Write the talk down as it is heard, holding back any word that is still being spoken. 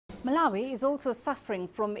Malawi is also suffering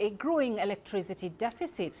from a growing electricity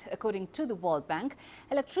deficit. According to the World Bank,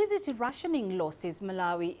 electricity rationing loses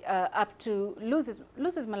Malawi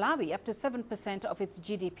loses Malawi up to 7% of its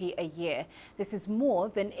GDP a year. This is more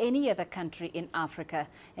than any other country in Africa.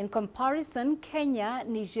 In comparison, Kenya,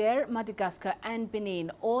 Niger, Madagascar and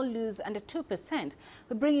Benin all lose under 2%.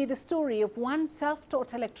 We bring you the story of one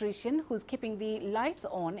self-taught electrician who's keeping the lights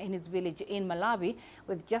on in his village in Malawi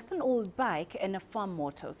with just an old bike and a farm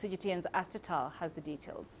motor. CGTN's Astatal has the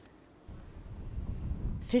details.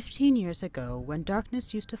 15 years ago, when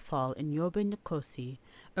darkness used to fall in Yobe Nkosi,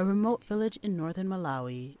 a remote village in northern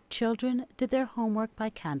Malawi, children did their homework by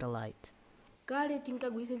candlelight.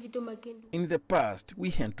 In the past, we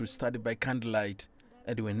had to study by candlelight,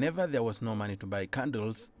 and whenever there was no money to buy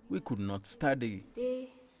candles, we could not study.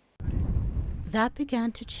 That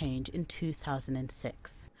began to change in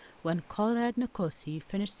 2006, when Conrad Nkosi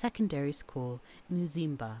finished secondary school in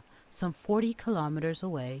Zimba, some 40 kilometers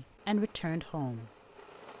away, and returned home.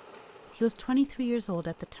 He was 23 years old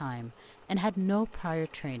at the time and had no prior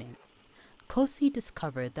training. Nkosi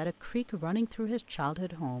discovered that a creek running through his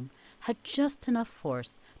childhood home had just enough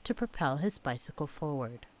force to propel his bicycle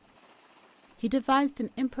forward. He devised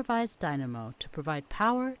an improvised dynamo to provide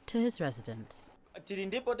power to his residents.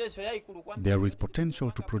 There is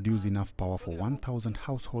potential to produce enough power for 1,000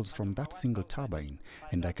 households from that single turbine,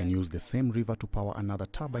 and I can use the same river to power another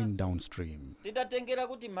turbine downstream.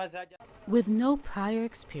 With no prior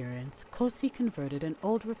experience, Nkosi converted an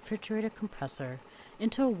old refrigerator compressor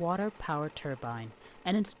into a water-powered turbine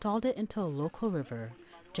and installed it into a local river,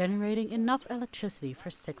 generating enough electricity for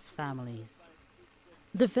 6 families.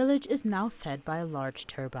 The village is now fed by a large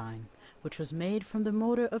turbine, which was made from the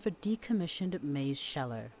motor of a decommissioned maize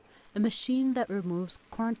sheller, a machine that removes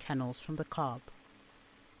corn kernels from the cob.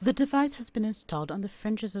 The device has been installed on the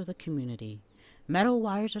fringes of the community. Metal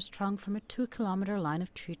wires are strung from a 2-kilometer line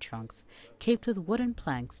of tree trunks, caped with wooden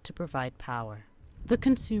planks to provide power. The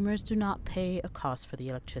consumers do not pay a cost for the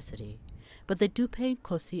electricity, but they do pay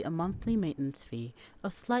Nkosi a monthly maintenance fee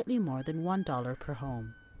of slightly more than $1 per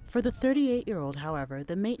home. For the 38-year-old, however,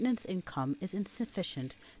 the maintenance income is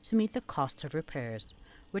insufficient to meet the cost of repairs,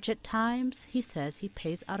 which at times he says he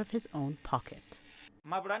pays out of his own pocket.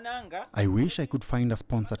 I wish I could find a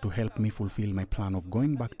sponsor to help me fulfill my plan of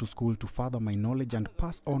going back to school to further my knowledge and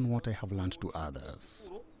pass on what I have learned to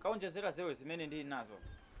others.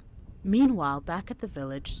 Meanwhile, back at the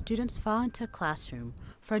village, students file into a classroom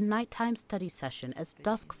for a nighttime study session as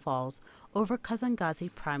dusk falls over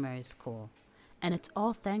Kazangazi Primary School. And it's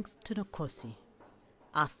all thanks to Nkosi.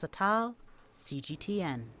 Astatal,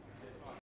 CGTN.